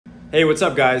Hey, what's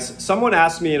up guys? Someone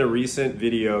asked me in a recent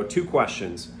video 2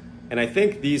 questions, and I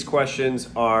think these questions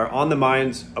are on the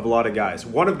minds of a lot of guys.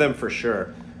 One of them for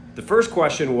sure. The first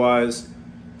question was,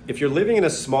 if you're living in a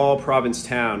small province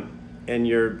town and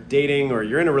you're dating or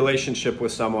you're in a relationship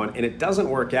with someone and it doesn't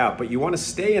work out, but you want to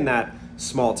stay in that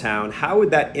small town, how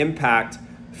would that impact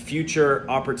future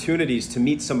opportunities to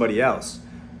meet somebody else?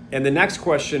 And the next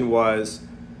question was,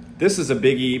 this is a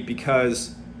biggie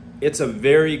because it's a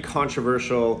very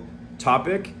controversial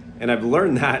topic, and I've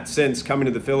learned that since coming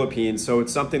to the Philippines. So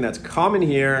it's something that's common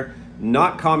here,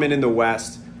 not common in the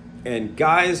West, and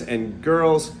guys and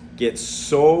girls get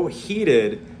so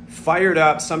heated, fired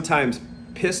up, sometimes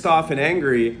pissed off and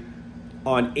angry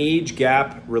on age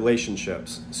gap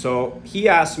relationships. So he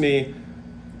asked me,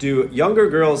 do younger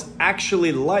girls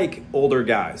actually like older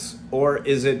guys, or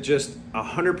is it just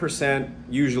 100%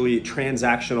 usually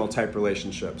transactional type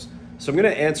relationships? So I'm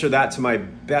going to answer that to my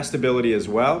best ability as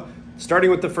well.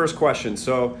 Starting with the first question.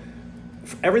 So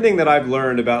everything that I've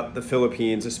learned about the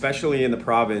Philippines, especially in the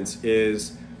province,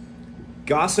 is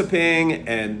gossiping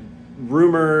and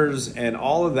rumors and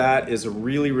all of that is a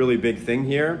really, really big thing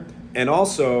here. And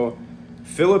also,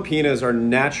 Filipinas are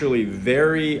naturally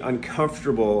very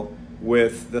uncomfortable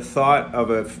with the thought of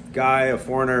a guy, a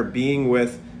foreigner, being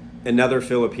with another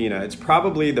Filipina. It's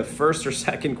probably the first or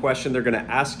second question they're going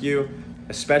to ask you,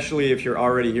 especially if you're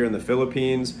already here in the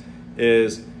Philippines,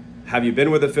 is, have you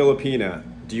been with a Filipina?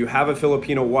 Do you have a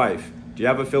Filipino wife? Do you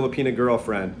have a Filipina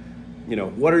girlfriend? You know,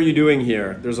 what are you doing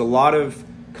here? There's a lot of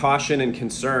caution and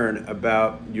concern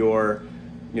about your,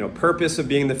 purpose of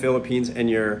being in the Philippines and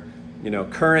your,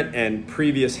 current and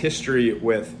previous history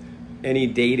with any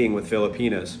dating with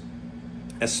Filipinas,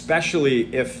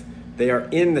 especially if they are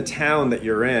in the town that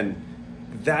you're in.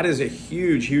 That is a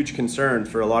huge, huge concern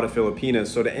for a lot of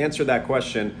Filipinas. So to answer that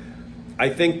question, I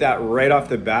think that right off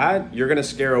the bat, you're gonna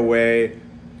scare away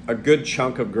a good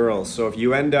chunk of girls. So if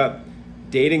you end up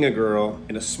dating a girl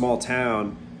in a small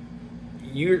town,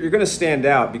 you're gonna stand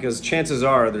out because chances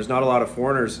are there's not a lot of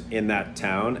foreigners in that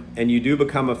town, and you do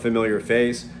become a familiar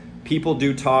face. People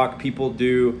do talk, people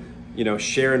do,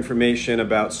 share information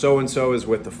about so-and-so is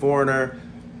with the foreigner.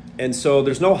 And so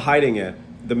there's no hiding it.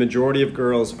 The majority of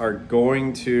girls are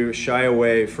going to shy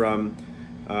away from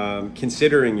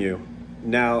considering you.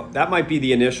 Now, that might be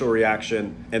the initial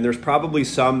reaction, and there's probably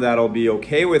some that'll be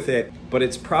okay with it, but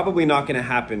it's probably not gonna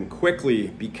happen quickly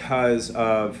because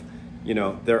of,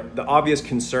 the obvious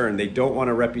concern. They don't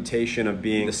want a reputation of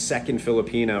being the second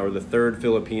Filipina or the third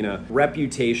Filipina.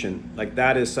 Reputation, like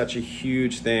that is such a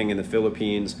huge thing in the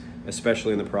Philippines,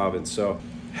 especially in the province. So,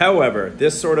 however,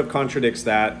 this sort of contradicts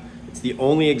that. It's the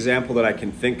only example that I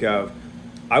can think of.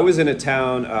 I was in a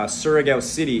town, Surigao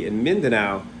City in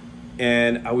Mindanao,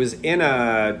 and I was in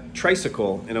a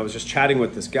tricycle and I was just chatting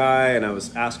with this guy and I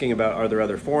was asking about, are there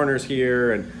other foreigners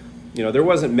here? And, there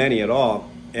wasn't many at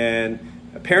all. And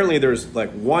apparently there's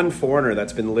like one foreigner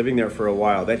that's been living there for a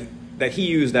while that he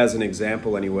used as an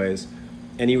example anyways.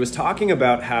 And he was talking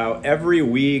about how every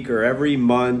week or every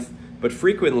month, but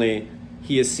frequently,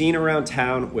 he is seen around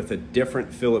town with a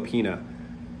different Filipina.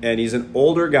 And he's an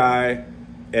older guy,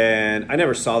 and I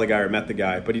never saw the guy or met the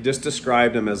guy, but he just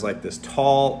described him as like this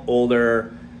tall,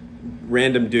 older,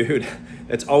 random dude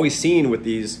that's always seen with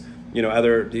these,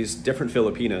 these different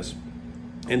Filipinas.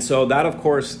 And so that, of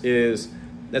course,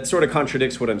 that sort of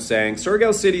contradicts what I'm saying.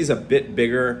 Surigao City is a bit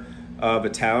bigger of a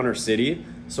town or city,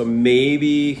 so maybe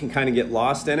you can kind of get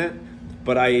lost in it.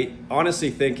 But I honestly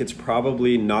think it's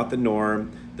probably not the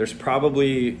norm. There's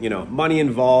probably, money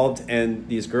involved, and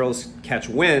these girls catch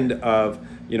wind of,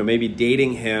 maybe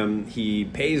dating him. He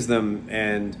pays them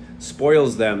and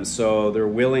spoils them, so they're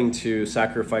willing to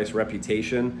sacrifice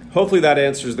reputation. Hopefully that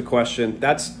answers the question.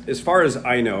 That's as far as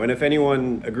I know. And if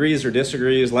anyone agrees or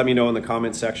disagrees, let me know in the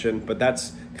comment section, but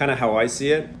that's kind of how I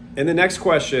see it. And the next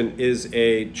question is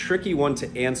a tricky one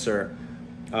to answer.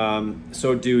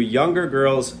 So do younger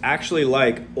girls actually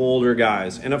like older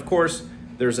guys? And of course,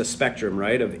 there's a spectrum,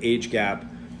 right, of age gap.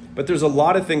 But there's a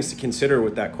lot of things to consider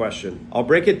with that question. I'll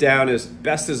break it down as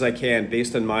best as I can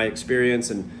based on my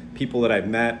experience and people that I've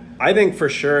met. I think for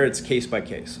sure it's case by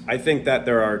case. I think that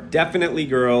there are definitely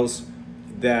girls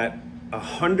that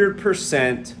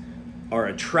 100% are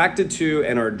attracted to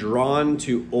and are drawn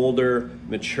to older,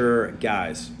 mature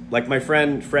guys. Like my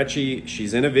friend Fretchy,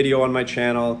 she's in a video on my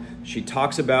channel. She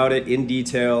talks about it in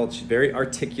detail. She's very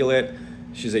articulate.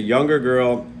 She's a younger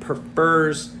girl,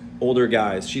 prefers older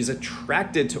guys. She's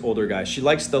attracted to older guys. She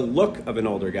likes the look of an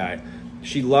older guy.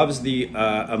 She loves the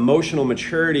emotional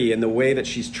maturity and the way that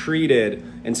she's treated,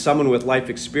 and someone with life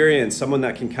experience, someone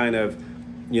that can kind of,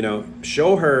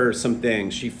 show her some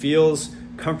things. She feels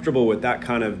comfortable with that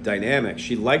kind of dynamic.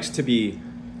 She likes to be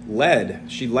led.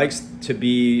 She likes to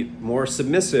be more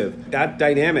submissive. That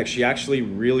dynamic she actually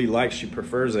really likes. She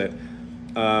prefers it.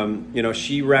 You know,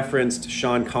 she referenced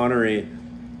Sean Connery,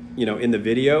 you know, in the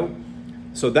video.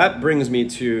 So that brings me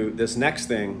to this next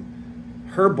thing.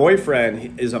 Her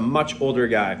boyfriend is a much older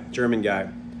guy, German guy.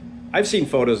 I've seen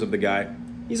photos of the guy.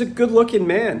 He's a good-looking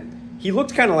man. He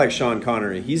looked kind of like Sean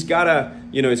Connery. He's got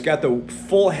he's got the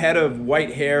full head of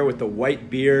white hair with the white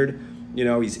beard. You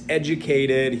know, he's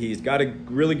educated. He's got a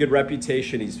really good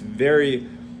reputation. He's very,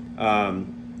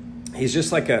 he's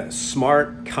just like a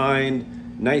smart,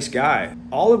 kind, nice guy.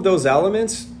 All of those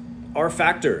elements are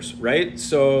factors, right?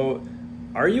 So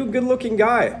are you a good-looking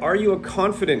guy? Are you a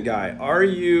confident guy? Are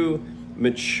you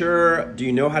mature? Do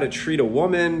you know how to treat a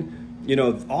woman? You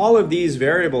know, all of these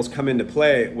variables come into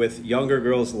play with younger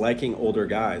girls liking older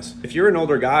guys. If you're an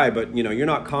older guy, but you know, you're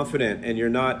not confident and you're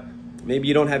not, maybe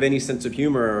you don't have any sense of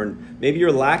humor, or maybe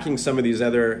you're lacking some of these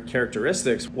other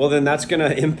characteristics, well, then that's gonna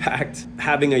impact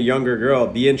having a younger girl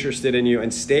be interested in you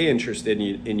and stay interested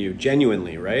in you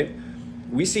genuinely, right?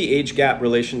 We see age gap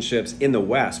relationships in the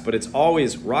West, but it's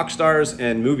always rock stars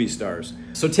and movie stars.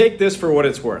 So take this for what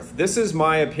it's worth. This is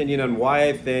my opinion on why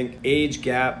I think age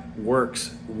gap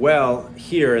works well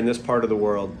here in this part of the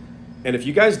world. And if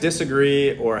you guys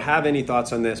disagree or have any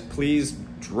thoughts on this, please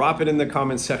drop it in the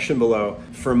comments section below.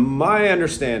 From my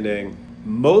understanding,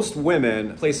 most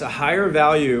women place a higher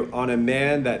value on a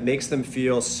man that makes them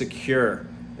feel secure,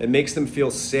 that makes them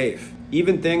feel safe.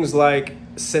 Even things like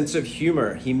sense of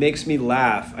humor. He makes me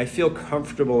laugh. I feel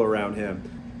comfortable around him.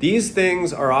 These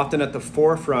things are often at the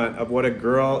forefront of what a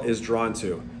girl is drawn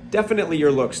to. Definitely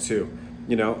your looks too.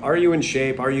 You know, are you in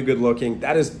shape? Are you good looking?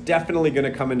 That is definitely going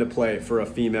to come into play for a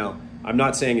female. I'm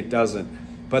not saying it doesn't,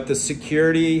 but the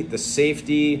security, the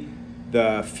safety,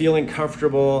 the feeling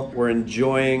comfortable, we're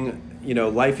enjoying, you know,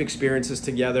 life experiences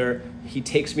together. He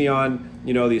takes me on,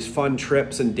 you know, these fun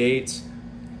trips and dates.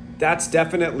 That's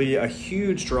definitely a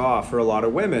huge draw for a lot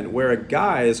of women, where a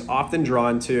guy is often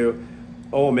drawn to,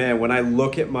 oh man, when I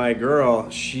look at my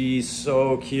girl, she's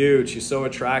so cute, she's so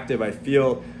attractive.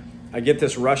 I get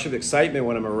this rush of excitement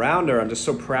when I'm around her. I'm just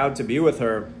so proud to be with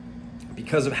her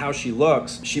because of how she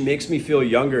looks. She makes me feel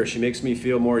younger. She makes me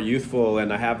feel more youthful,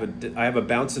 and I have a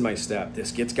bounce in my step.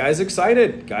 This gets guys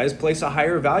excited. Guys place a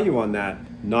higher value on that.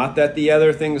 Not that the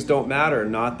other things don't matter,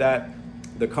 not that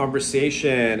the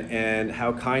conversation and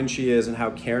how kind she is and how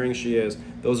caring she is,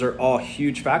 those are all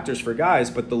huge factors for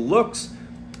guys, but the looks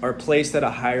are placed at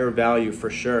a higher value for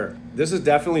sure. This is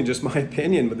definitely just my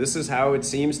opinion, but this is how it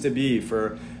seems to be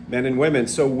for men and women.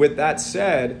 So with that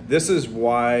said, this is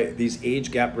why these age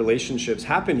gap relationships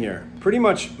happen here. Pretty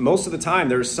much most of the time,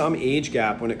 there's some age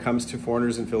gap when it comes to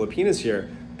foreigners and Filipinas here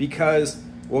because,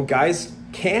 well, guys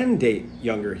can date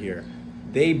younger here.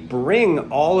 They bring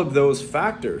all of those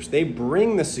factors. They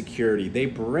bring the security, they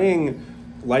bring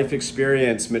life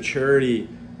experience, maturity,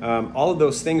 all of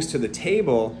those things to the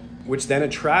table, which then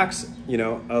attracts, you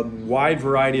know, a wide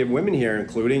variety of women here,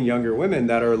 including younger women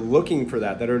that are looking for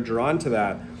that are drawn to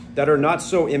that are not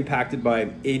so impacted by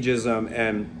ageism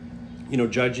and, you know,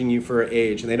 judging you for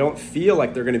age. And they don't feel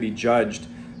like they're going to be judged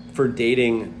for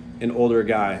dating an older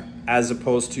guy as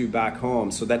opposed to back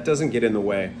home. So that doesn't get in the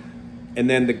way. And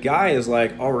then the guy is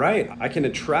like, all right, I can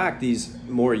attract these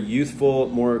more youthful,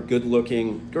 more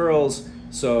good-looking girls.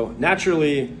 So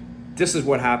naturally, this is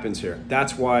what happens here.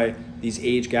 That's why these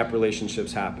age gap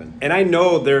relationships happen. And I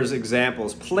know there's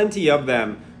examples, plenty of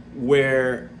them,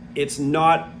 where it's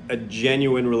not a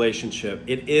genuine relationship.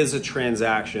 It is a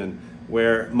transaction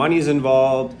where money's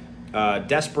involved,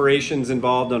 desperation's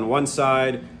involved on one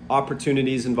side,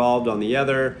 opportunities involved on the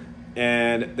other,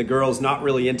 and the girl's not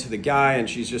really into the guy and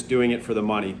she's just doing it for the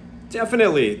money.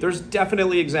 Definitely, there's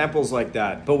definitely examples like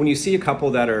that. But when you see a couple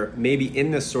that are maybe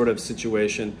in this sort of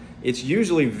situation, it's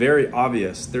usually very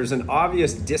obvious. There's an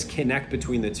obvious disconnect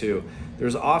between the two.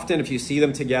 There's often, if you see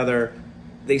them together,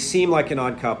 they seem like an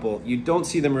odd couple. You don't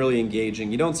see them really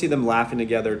engaging. You don't see them laughing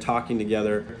together, talking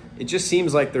together. It just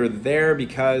seems like they're there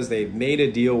because they've made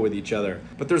a deal with each other.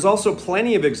 But there's also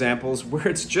plenty of examples where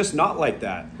it's just not like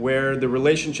that, where the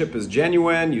relationship is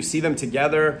genuine, you see them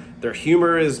together, their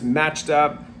humor is matched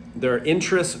up, their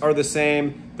interests are the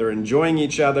same, they're enjoying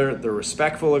each other, they're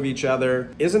respectful of each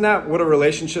other. Isn't that what a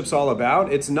relationship's all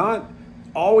about? It's not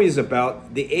always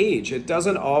about the age. It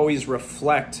doesn't always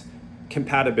reflect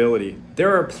compatibility.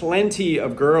 There are plenty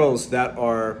of girls that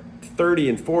are 30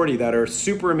 and 40 that are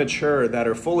super immature, that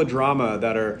are full of drama,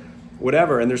 that are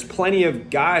whatever. And there's plenty of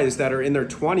guys that are in their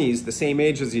 20s, the same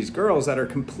age as these girls, that are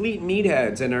complete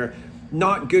meatheads and are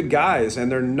not good guys,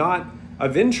 and they're not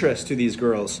of interest to these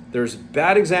girls. There's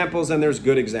bad examples and there's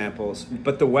good examples,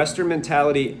 but the Western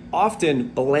mentality often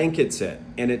blankets it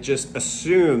and it just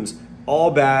assumes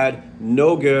all bad,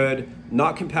 no good,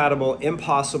 not compatible,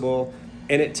 impossible.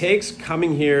 And it takes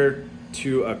coming here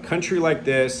to a country like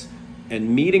this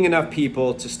and meeting enough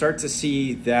people to start to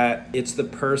see that it's the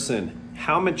person.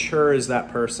 How mature is that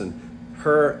person?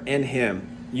 Her and him.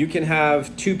 You can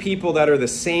have two people that are the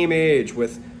same age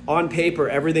with, on paper,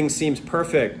 everything seems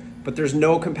perfect, but there's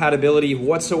no compatibility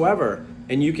whatsoever.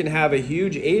 And you can have a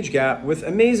huge age gap with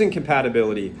amazing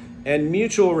compatibility and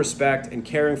mutual respect and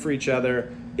caring for each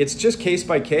other. It's just case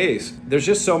by case. There's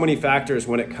just so many factors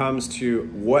when it comes to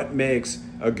what makes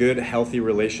a good, healthy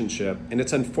relationship. And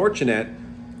it's unfortunate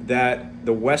that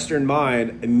the Western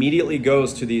mind immediately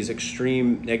goes to these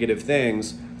extreme negative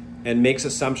things and makes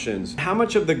assumptions. How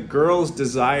much of the girl's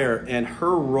desire and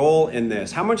her role in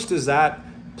this, how much does that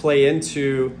play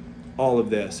into all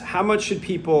of this? How much should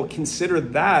people consider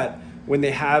that when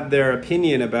they have their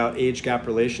opinion about age gap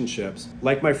relationships?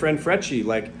 Like my friend Fretchie,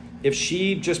 like if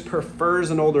she just prefers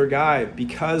an older guy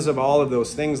because of all of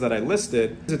those things that I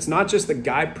listed, it's not just the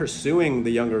guy pursuing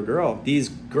the younger girl. These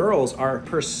girls are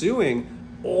pursuing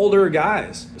older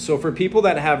guys. So for people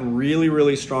that have really,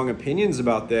 really strong opinions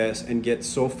about this and get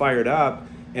so fired up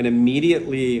and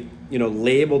immediately,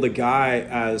 label the guy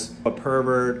as a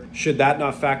pervert, should that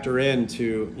not factor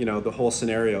into, the whole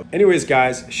scenario? Anyways,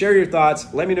 guys, share your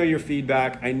thoughts. Let me know your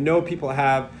feedback. I know people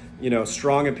have,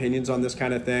 strong opinions on this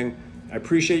kind of thing. I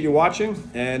appreciate you watching,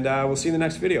 and we'll see you in the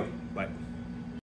next video.